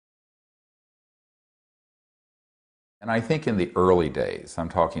And I think in the early days, I'm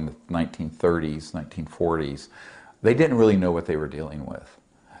talking the 1930s, 1940s, they didn't really know what they were dealing with.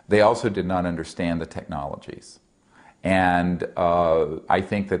 They also did not understand the technologies. And I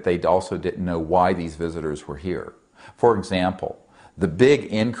think that they also didn't know why these visitors were here. For example, the big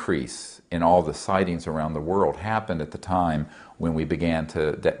increase in all the sightings around the world happened at the time when we began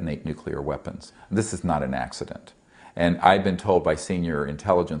to detonate nuclear weapons. This is not an accident. And I've been told by senior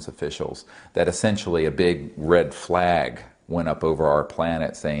intelligence officials that essentially a big red flag went up over our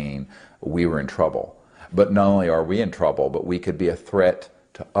planet saying we were in trouble. But not only are we in trouble, but we could be a threat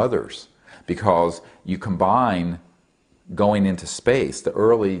to others, because you combine going into space, the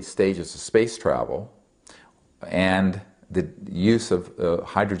early stages of space travel, and the use of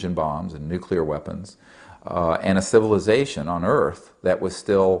hydrogen bombs and nuclear weapons, and a civilization on Earth that was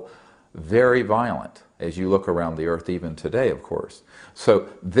still very violent, as you look around the Earth even today, of course. So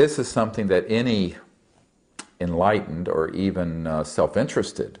this is something that any enlightened or even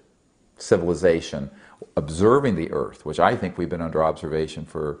self-interested civilization observing the Earth, which I think we've been under observation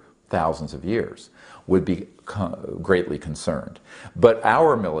for thousands of years, would be greatly concerned. But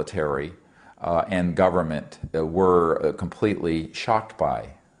our military and government were completely shocked by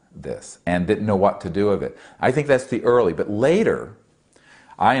this and didn't know what to do with it. I think that's the early, but later,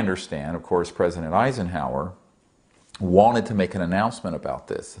 I understand, of course, President Eisenhower wanted to make an announcement about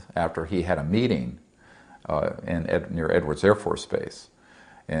this after he had a meeting near Edwards Air Force Base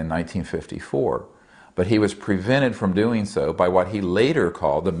in 1954. But he was prevented from doing so by what he later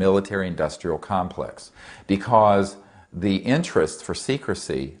called the military-industrial complex, because the interests for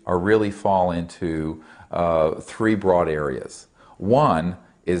secrecy are really fall into three broad areas. One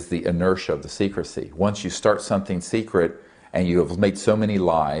is the inertia of the secrecy. Once you start something secret and you have made so many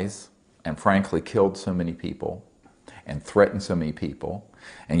lies and frankly killed so many people and threatened so many people,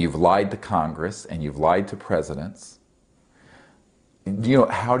 and you've lied to Congress and you've lied to presidents, you know,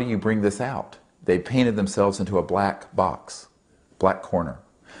 how do you bring this out? They painted themselves into a black box, black corner.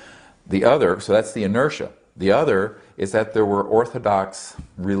 The other, so that's the inertia. The other is that there were orthodox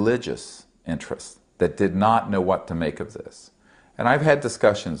religious interests that did not know what to make of this. And I've had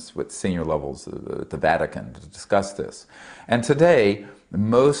discussions with senior levels at the Vatican to discuss this. And today,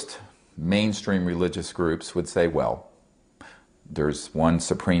 most mainstream religious groups would say, well, there's one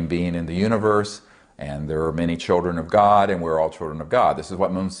supreme being in the universe, and there are many children of God, and we're all children of God. This is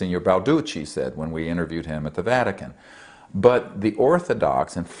what Monsignor Balducci said when we interviewed him at the Vatican. But the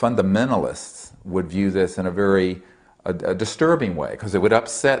Orthodox and fundamentalists would view this in a very disturbing way, because it would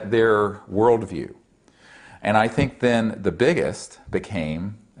upset their worldview. And I think then the biggest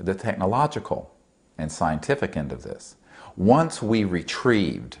became the technological and scientific end of this. Once we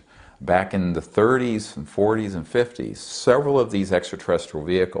retrieved, back in the 30s and 40s and 50s, several of these extraterrestrial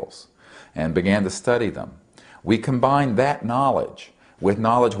vehicles, and began to study them, we combined that knowledge with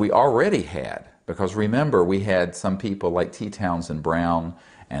knowledge we already had, because remember, we had some people like T. Townsend Brown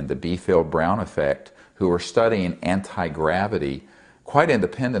and the B-Field-Brown effect who were studying anti-gravity quite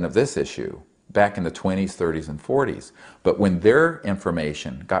independent of this issue back in the 20s, 30s, and 40s. But when their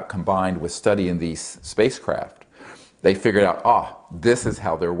information got combined with studying these spacecraft, they figured out, this is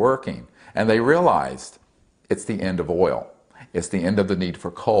how they're working. And they realized it's the end of oil. It's the end of the need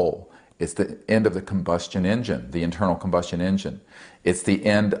for coal. It's the end of the combustion engine, the internal combustion engine. It's the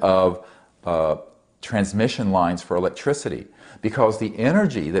end of transmission lines for electricity, because the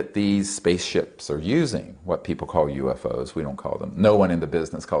energy that these spaceships are using, what people call UFOs, we don't call them, no one in the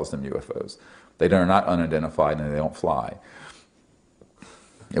business calls them UFOs. They are not unidentified and they don't fly.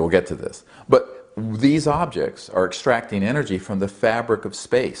 And we'll get to this. But these objects are extracting energy from the fabric of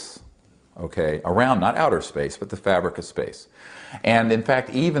space, okay, around, not outer space, but the fabric of space. And in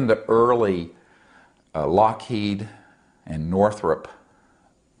fact, even the early Lockheed and Northrop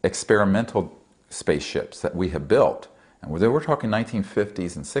experimental spaceships that we have built, and we're talking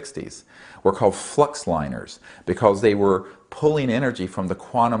 1950s and 60s, were called flux liners, because they were pulling energy from the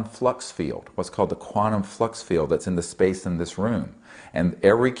quantum flux field, what's called the quantum flux field that's in the space in this room. And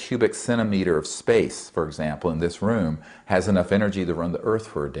every cubic centimeter of space, for example, in this room, has enough energy to run the Earth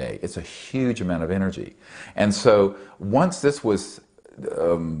for a day. It's a huge amount of energy. And so once this was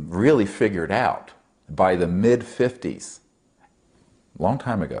really figured out by the mid-50s, long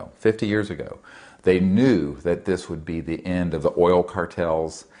time ago, 50 years ago, they knew that this would be the end of the oil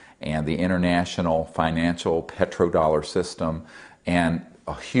cartels and the international financial petrodollar system, and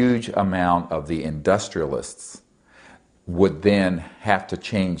a huge amount of the industrialists would then have to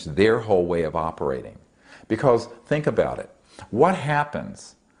change their whole way of operating. Because think about it. What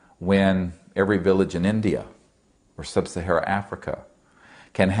happens when every village in India or sub-Saharan Africa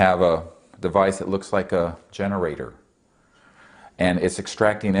can have a device that looks like a generator and it's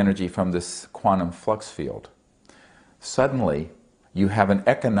extracting energy from this quantum flux field. Suddenly, you have an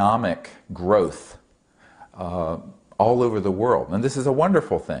economic growth all over the world. And this is a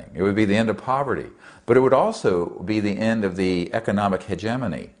wonderful thing. It would be the end of poverty. But it would also be the end of the economic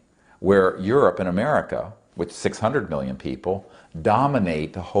hegemony, where Europe and America, with 600 million people,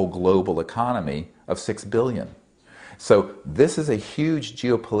 dominate the whole global economy of 6 billion. So this is a huge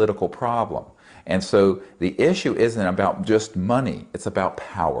geopolitical problem. And so the issue isn't about just money, it's about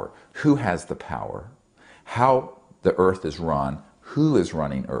power. Who has the power? How the earth is run? Who is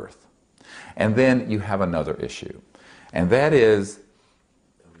running earth? And then you have another issue. And that is,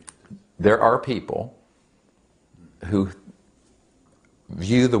 there are people who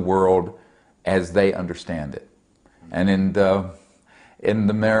view the world as they understand it. And in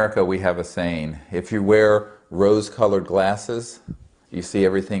America we have a saying, if you wear rose-colored glasses, you see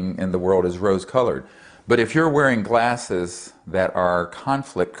everything in the world is rose-colored. But if you're wearing glasses that are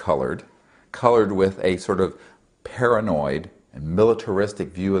conflict-colored, colored with a sort of paranoid and militaristic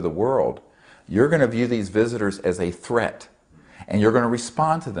view of the world, you're going to view these visitors as a threat, and you're going to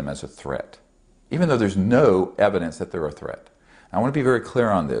respond to them as a threat, even though there's no evidence that they're a threat. I want to be very clear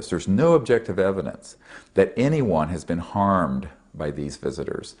on this. There's no objective evidence that anyone has been harmed by these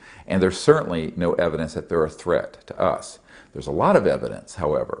visitors, and there's certainly no evidence that they're a threat to us. There's a lot of evidence,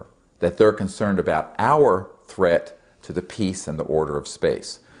 however, that they're concerned about our threat to the peace and the order of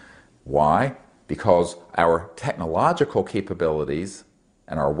space. Why? Because our technological capabilities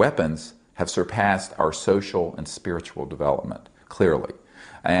and our weapons have surpassed our social and spiritual development, clearly.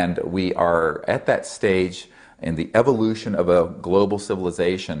 And we are at that stage in the evolution of a global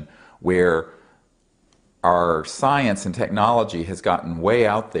civilization where our science and technology has gotten way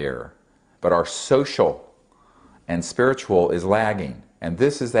out there, but our social and spiritual is lagging. And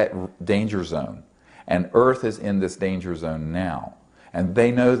this is that danger zone. And Earth is in this danger zone now. And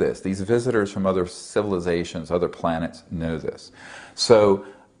they know this. These visitors from other civilizations, other planets, know this. So,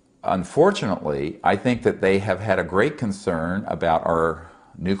 unfortunately, I think that they have had a great concern about our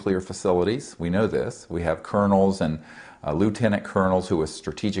nuclear facilities. We know this. We have colonels and lieutenant colonels who are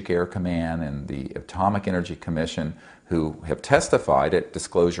Strategic Air Command and the Atomic Energy Commission who have testified at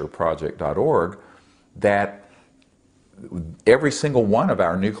disclosureproject.org that every single one of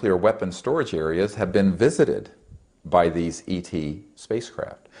our nuclear weapon storage areas have been visited by these ET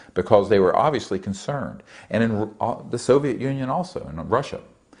spacecraft because they were obviously concerned. And in the Soviet Union also, in Russia.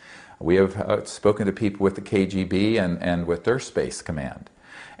 We have spoken to people with the KGB and with their space command.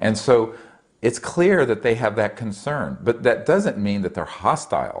 And so it's clear that they have that concern, but that doesn't mean that they're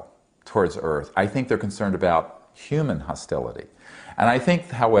hostile towards Earth. I think they're concerned about human hostility. And I think,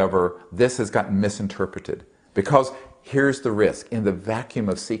 however, this has gotten misinterpreted because here's the risk. In the vacuum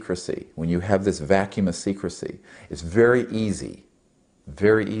of secrecy, when you have this vacuum of secrecy, it's very easy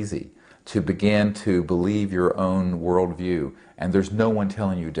to begin to believe your own worldview, and there's no one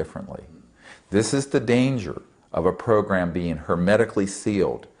telling you differently. This is the danger of a program being hermetically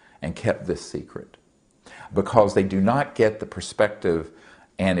sealed and kept this secret, because they do not get the perspective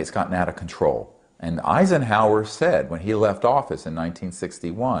and it's gotten out of control. And Eisenhower said when he left office in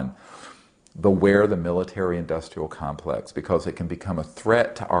 1961, beware the military-industrial complex, because it can become a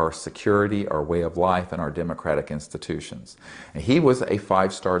threat to our security, our way of life, and our democratic institutions. And he was a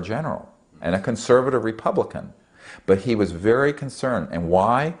five-star general and a conservative Republican, but he was very concerned. And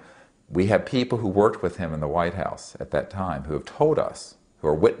why? We have people who worked with him in the White House at that time who have told us, who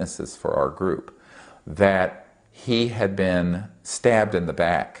are witnesses for our group, that he had been stabbed in the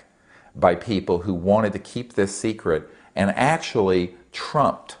back by people who wanted to keep this secret and actually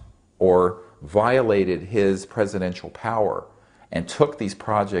trumped or violated his presidential power and took these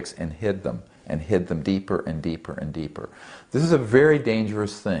projects and hid them deeper and deeper and deeper. This is a very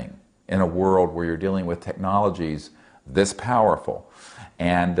dangerous thing in a world where you're dealing with technologies this powerful.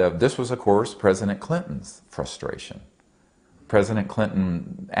 And this was, of course, President Clinton's frustration. President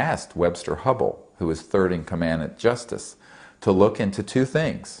Clinton asked Webster Hubbell, who was third in command at Justice, to look into two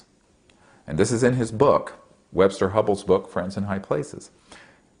things. And this is in his book, Webster Hubbell's book, Friends in High Places.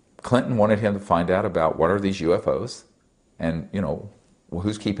 Clinton wanted him to find out about what are these UFOs and,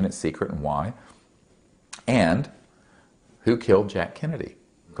 who's keeping it secret and why, and who killed Jack Kennedy,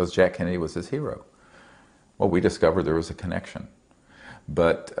 because Jack Kennedy was his hero. Well, we discovered there was a connection.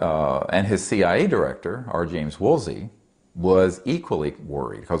 But, and his CIA director, R. James Woolsey, was equally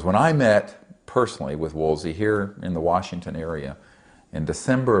worried, because when I met personally with Woolsey here in the Washington area in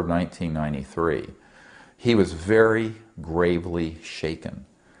December of 1993, he was very gravely shaken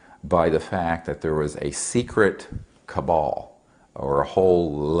by the fact that there was a secret cabal or a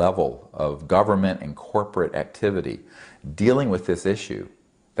whole level of government and corporate activity dealing with this issue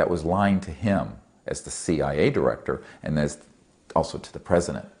that was lying to him as the CIA director and as also to the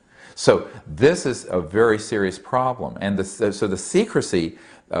president. So this is a very serious problem, and so the secrecy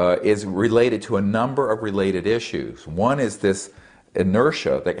is related to a number of related issues. One is this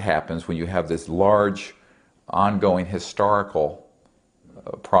inertia that happens when you have this large ongoing historical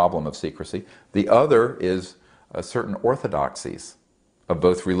problem of secrecy. The other is certain orthodoxies of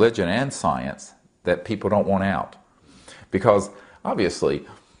both religion and science that people don't want out. Because obviously,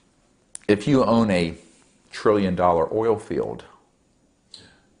 if you own a trillion-dollar oil field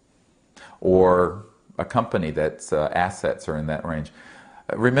or a company that's assets are in that range,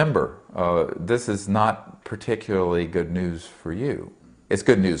 remember, this is not particularly good news for you. It's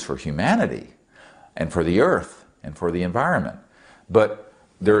good news for humanity and for the earth and for the environment. But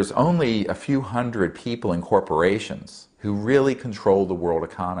there's only a few hundred people in corporations who really control the world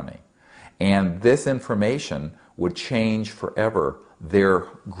economy. And this information would change forever their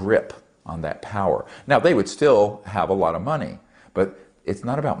grip on that power. Now, they would still have a lot of money, but it's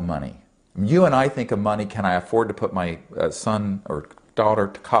not about money. You and I think of money, can I afford to put my son or daughter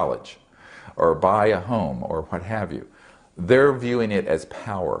to college, or buy a home, or what have you. They're viewing it as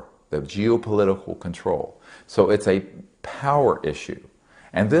power, the geopolitical control. So it's a power issue.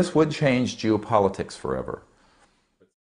 And this would change geopolitics forever.